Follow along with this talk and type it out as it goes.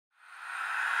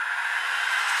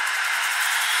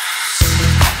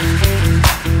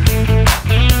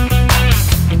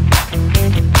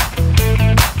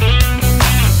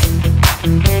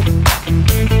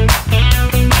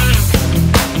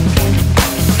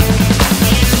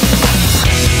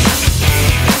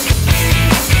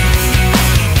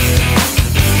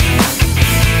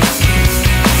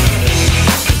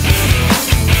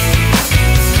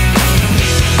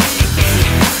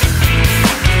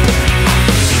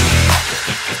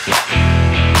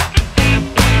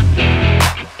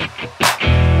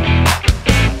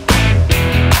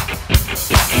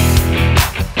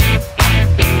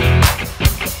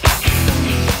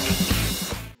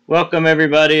Welcome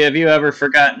everybody. Have you ever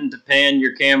forgotten to pan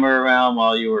your camera around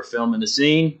while you were filming a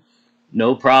scene?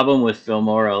 No problem with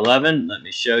Filmora 11. Let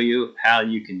me show you how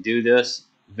you can do this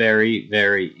very,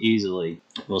 very easily.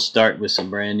 We'll start with some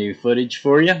brand new footage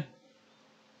for you.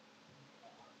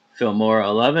 Filmora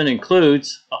 11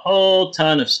 includes a whole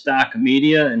ton of stock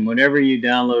media, and whenever you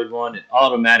download one, it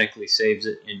automatically saves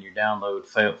it in your download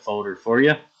folder for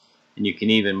you. And you can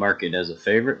even mark it as a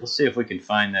favorite. Let's see if we can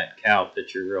find that cow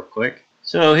picture real quick.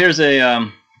 So here's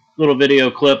a little video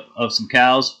clip of some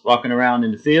cows walking around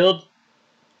in the field.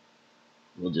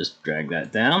 We'll just drag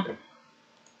that down.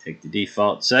 Take the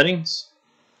default settings.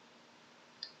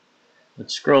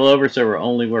 Let's scroll over so we're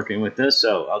only working with this.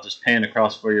 So I'll just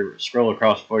scroll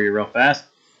across for you real fast.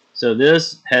 So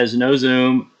this has no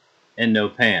zoom and no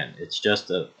pan. It's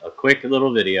just a quick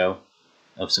little video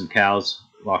of some cows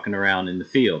walking around in the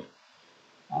field.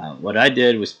 What I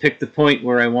did was pick the point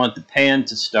where I want the pan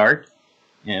to start,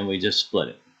 and we just split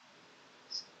it.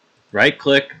 Right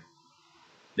click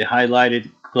the highlighted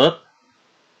clip,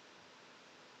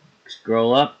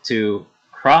 scroll up to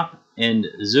crop and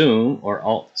zoom, or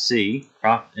Alt-C,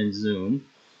 crop and zoom.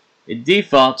 It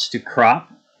defaults to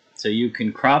crop, so you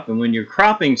can crop, and when you're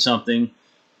cropping something,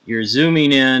 you're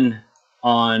zooming in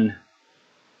on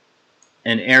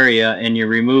an area and you're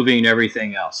removing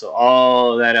everything else. So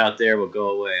all of that out there will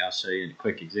go away. I'll show you a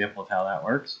quick example of how that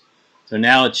works. So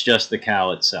now it's just the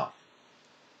cow itself.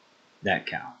 That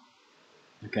cow.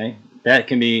 Okay? That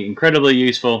can be incredibly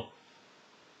useful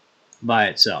by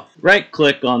itself. Right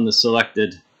click on the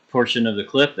selected portion of the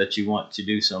clip that you want to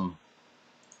do some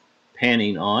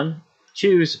panning on.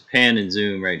 Choose pan and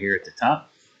zoom right here at the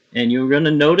top. And you're going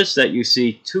to notice that you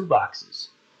see two boxes.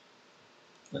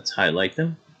 Let's highlight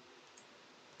them.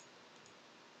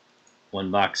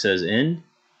 One box says end.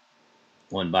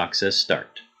 One box says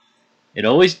start. It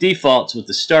always defaults with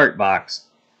the start box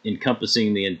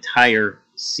encompassing the entire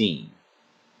scene.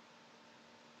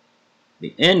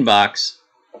 The end box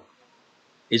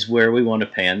is where we want to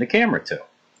pan the camera to.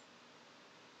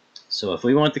 So if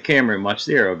we want the camera, and watch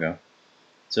the arrow go.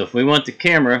 So if we want the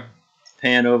camera to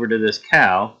pan over to this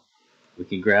cow, we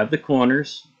can grab the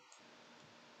corners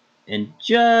and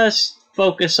just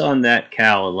focus on that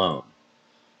cow alone.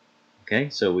 Okay,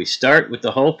 so we start with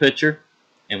the whole picture,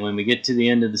 and when we get to the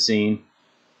end of the scene,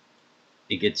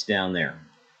 it gets down there.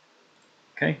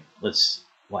 Okay, let's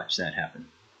watch that happen.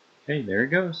 Okay, there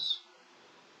it goes.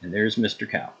 And there's Mr.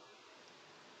 Cow.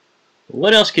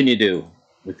 What else can you do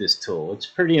with this tool? It's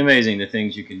pretty amazing the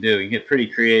things you can do. You get pretty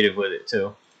creative with it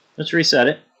too. Let's reset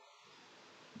it.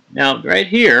 Now, right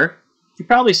here, you've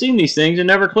probably seen these things and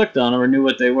never clicked on them or knew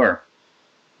what they were.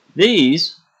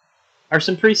 These are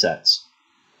some presets.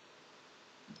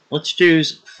 Let's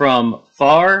choose from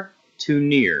far to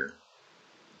near.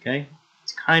 Okay,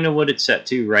 it's kind of what it's set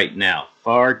to right now,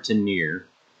 far to near.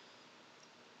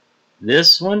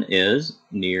 This one is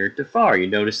near to far. You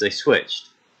notice they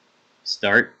switched.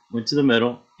 Start, went to the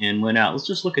middle, and went out. Let's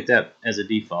just look at that as a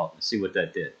default and see what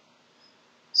that did.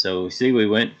 So see, we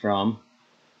went from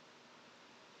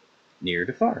near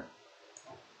to far.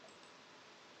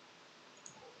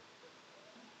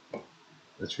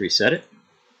 Let's reset it.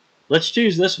 Let's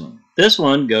choose this one. This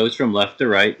one goes from left to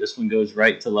right. This one goes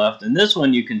right to left. And this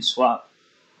one you can swap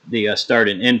the start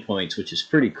and end points, which is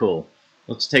pretty cool.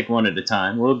 Let's take one at a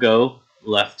time. We'll go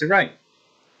left to right.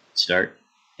 Start,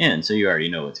 end. So you already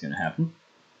know what's going to happen.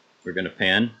 We're going to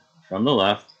pan from the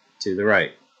left to the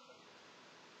right.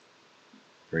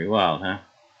 Pretty wild, huh?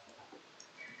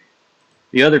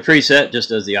 The other preset just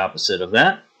does the opposite of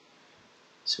that.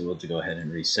 So we'll have to go ahead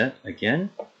and reset again.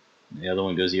 The other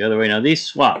one goes the other way. Now these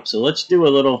swap. So let's do a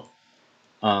little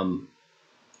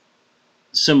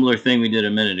similar thing we did a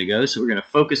minute ago. So we're going to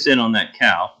focus in on that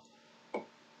cow.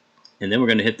 And then we're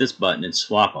going to hit this button and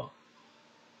swap them.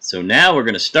 So now we're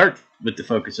going to start with the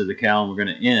focus of the cow, and we're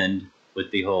going to end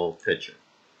with the whole picture.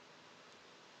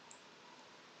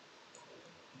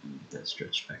 Get that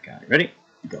stretched back out. Ready?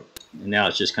 Go. And now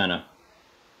it's just kind of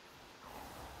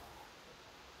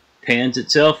pans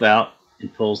itself out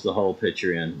and pulls the whole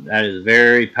picture in. That is a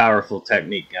very powerful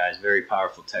technique, guys. Very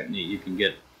powerful technique. You can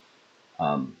get,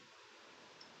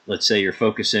 let's say you're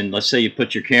focusing, let's say you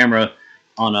put your camera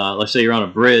on a, let's say you're on a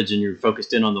bridge and you're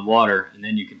focused in on the water, and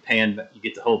then you can pan, you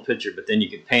get the whole picture, but then you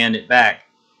can pan it back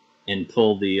and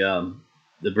pull the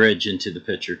bridge into the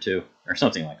picture too, or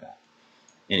something like that.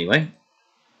 Anyway,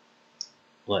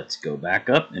 let's go back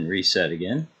up and reset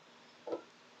again.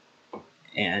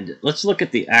 And let's look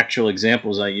at the actual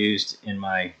examples I used in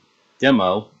my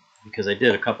demo, because I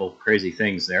did a couple crazy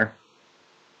things there.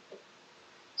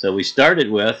 So we started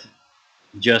with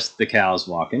just the cows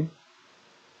walking.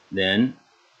 Then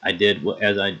I did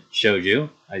as I showed you.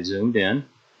 I zoomed in.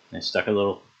 I stuck a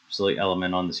little silly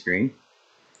element on the screen.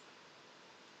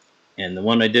 And the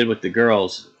one I did with the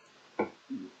girls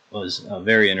was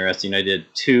very interesting. I did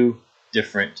 2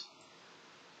 different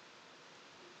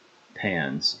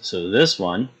pans. So this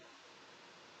one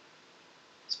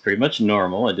is pretty much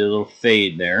normal. I did a little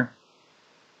fade there.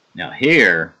 Now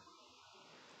here,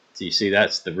 so you see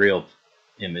that's the real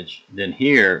image. Then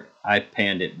here, I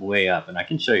panned it way up, and I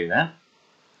can show you that.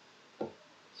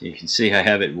 So you can see I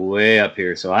have it way up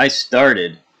here. So I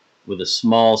started with a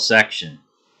small section,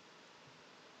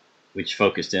 which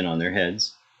focused in on their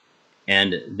heads.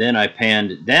 And then I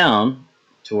panned down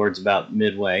towards about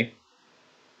midway,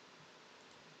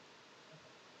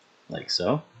 like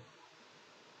so.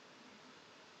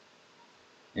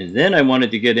 And then I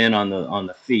wanted to get in on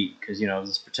the feet, because, you know,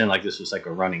 let's pretend like this was like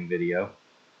a running video.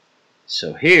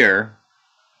 So here,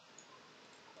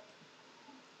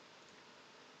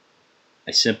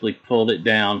 I simply pulled it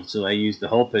down. So I used the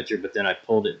whole picture, but then I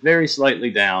pulled it very slightly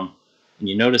down. And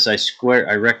you notice I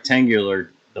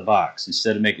rectangular the box.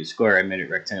 Instead of making it square, I made it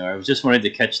rectangular. I just wanted to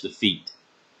catch the feet,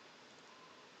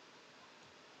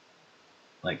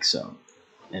 like so.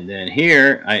 And then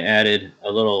here I added a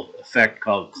little effect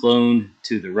called clone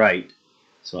to the right.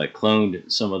 So I cloned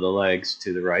some of the legs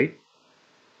to the right,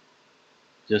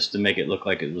 just to make it look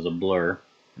like it was a blur,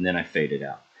 and then I faded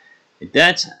out. And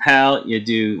that's how you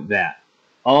do that.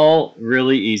 All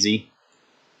really easy,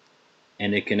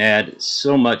 and it can add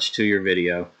so much to your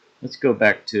video. Let's go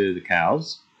back to the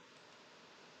cows.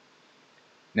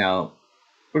 Now,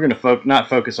 we're going to not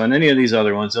focus on any of these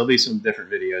other ones. There'll be some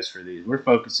different videos for these. We're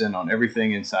focusing on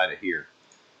everything inside of here.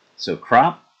 So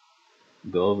crop,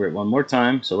 go over it one more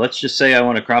time. So let's just say I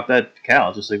want to crop that cow.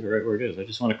 I'll just leave it right where it is. I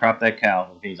just want to crop that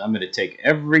cow. Which means I'm going to take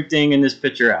everything in this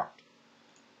picture out.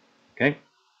 Okay?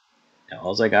 Now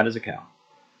all I got is a cow.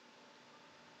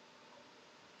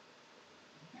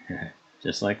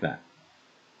 Just like that.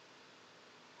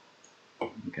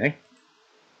 Okay?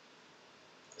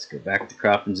 Let's go back to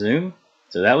crop and zoom.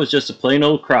 So that was just a plain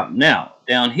old crop. Now,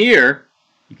 down here,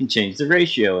 you can change the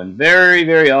ratio. And very,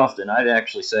 very often, I'd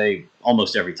actually say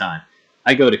almost every time,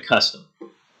 I go to custom.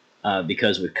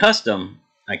 Because with custom,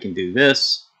 I can do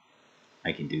this,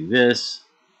 I can do this,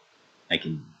 I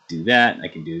can do that, I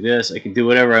can do this, I can do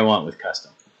whatever I want with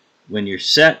custom. When you're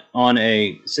set on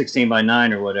a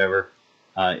 16:9 or whatever,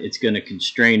 it's going to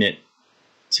constrain it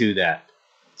to that.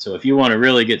 So if you want to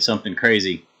really get something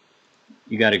crazy,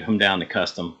 you got to come down to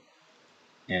custom.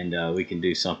 And we can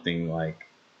do something like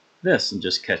this and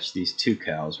just catch these 2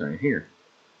 cows right here,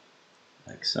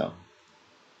 like so.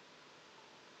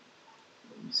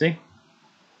 See?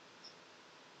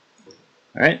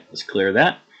 All right, let's clear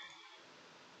that.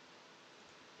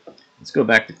 Let's go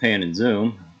back to pan and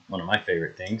zoom, one of my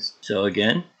favorite things. So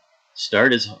again,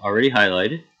 start is already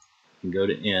highlighted. You can go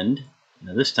to end.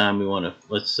 Now this time we want to,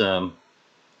 let's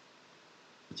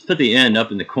put the end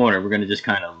up in the corner. We're going to just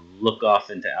kind of look off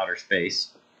into outer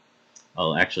space.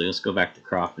 Oh, actually, let's go back to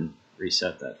crop and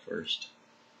reset that first.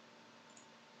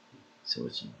 So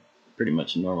it's pretty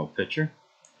much a normal picture.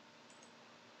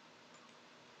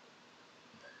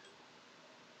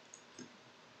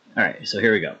 Alright, so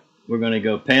here we go. We're going to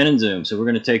go pan and zoom. So we're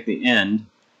going to take the end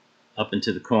up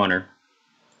into the corner,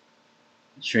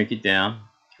 shrink it down.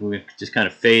 We just kind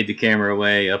of fade the camera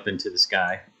away up into the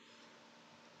sky.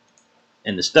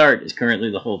 And the start is currently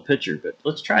the whole picture, but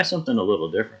let's try something a little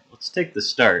different. Let's take the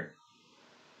start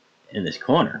in this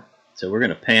corner. So we're going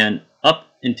to pan up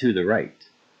and to the right.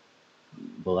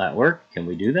 Will that work? Can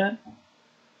we do that?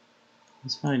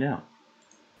 Let's find out.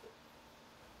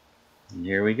 And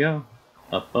here we go.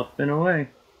 Up, up, and away.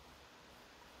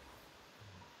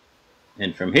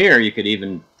 And from here, you could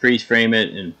even freeze frame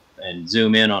it and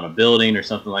zoom in on a building or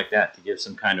something like that to give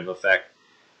some kind of effect.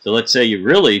 So let's say you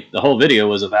really, the whole video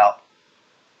was about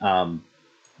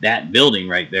that building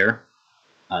right there.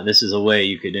 This is a way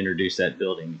you could introduce that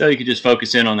building. So you could just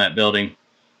focus in on that building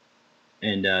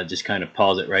and just kind of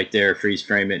pause it right there, freeze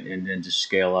frame it, and then just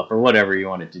scale up or whatever you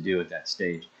want it to do at that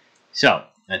stage. So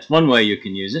that's one way you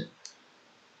can use it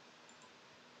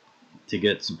to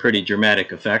get some pretty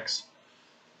dramatic effects.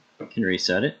 You can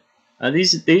reset it.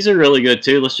 These are really good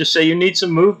too. Let's just say you need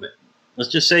some movement. Let's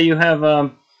just say you have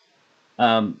a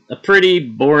pretty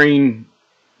boring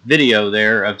video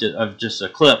there of just a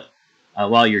clip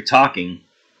while you're talking.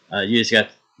 You just got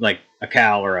like a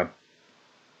cow or a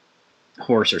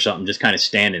horse or something just kind of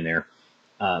standing there.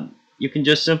 You can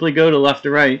just simply go to left to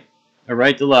right, or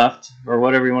right to left, or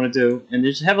whatever you want to do, and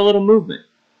just have a little movement.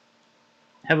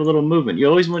 Have a little movement. You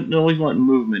always want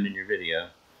movement in your video.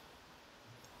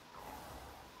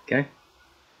 Okay?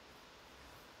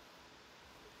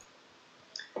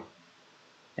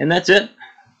 And that's it.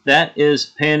 That is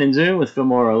pan and zoom with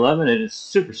Filmora 11. It is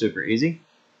super, super easy.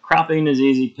 Cropping is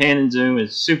easy. Pan and zoom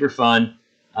is super fun.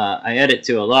 I edit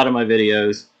to a lot of my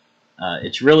videos.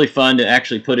 It's really fun to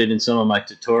actually put it in some of my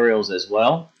tutorials as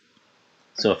well.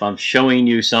 So if I'm showing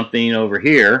you something over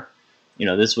here, you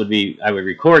know, this would be, I would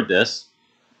record this,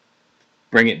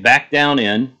 bring it back down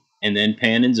in, and then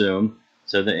pan and zoom.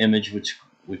 So the image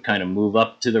would kind of move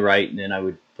up to the right, and then I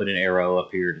would put an arrow up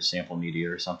here to sample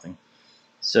media or something.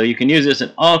 So you can use this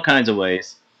in all kinds of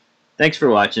ways. Thanks for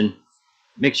watching.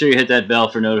 Make sure you hit that bell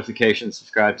for notifications,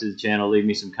 subscribe to the channel, leave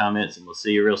me some comments, and we'll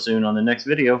see you real soon on the next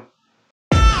video.